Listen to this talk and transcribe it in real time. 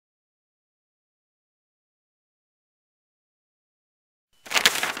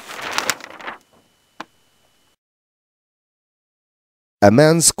A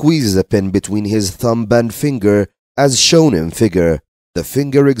man squeezes a pen between his thumb and finger as shown in figure. The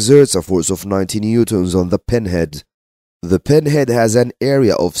finger exerts a force of 90 newtons on the pen head. The pen head has an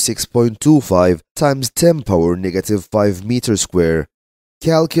area of 6.25 times 10 power negative 5 meters square.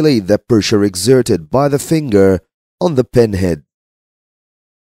 Calculate the pressure exerted by the finger on the pen head.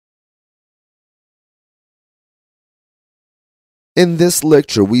 In this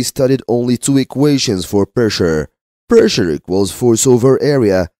lecture, we studied only two equations for pressure. Pressure equals force over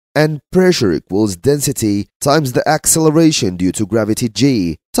area, and pressure equals density times the acceleration due to gravity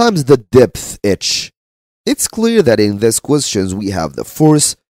g times the depth h. It's clear that in these questions we have the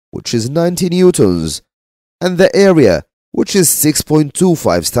force, which is 90 newtons, and the area, which is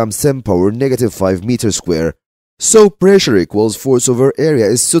 6.25 times 10 power negative 5 meters square. So pressure equals force over area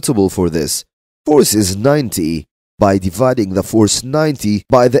is suitable for this. Force is 90. By dividing the force 90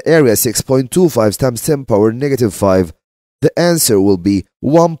 by the area 6.25 times 10 power negative 5, the answer will be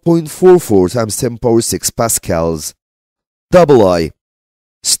 1.44 times 10 power 6 pascals. I.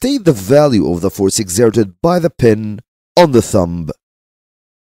 State the value of the force exerted by the pen on the thumb.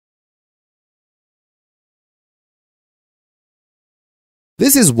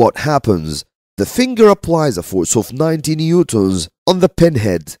 This is what happens. The finger applies a force of 90 newtons on the pen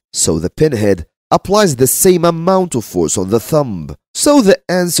head, so the pen head applies the same amount of force on the thumb. So the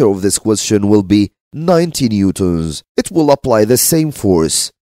answer of this question will be 90 newtons. It will apply the same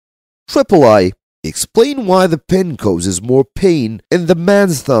force. I. Explain why the pen causes more pain in the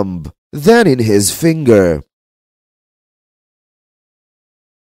man's thumb than in his finger.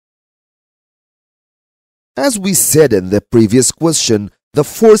 As we said in the previous question, the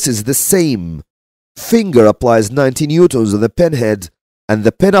force is the same. Finger applies 90 newtons on the pen head, and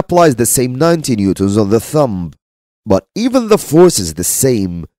the pen applies the same 90 newtons on the thumb. But even the force is the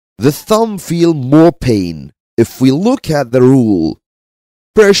same, the thumb feels more pain. If we look at the rule,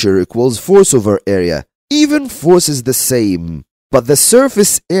 pressure equals force over area. Even force is the same, but the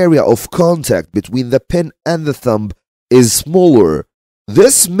surface area of contact between the pen and the thumb is smaller.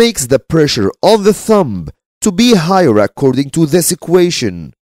 This makes the pressure on the thumb to be higher according to this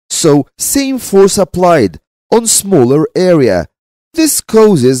equation. So, same force applied on smaller area. This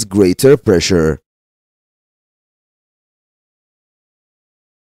causes greater pressure.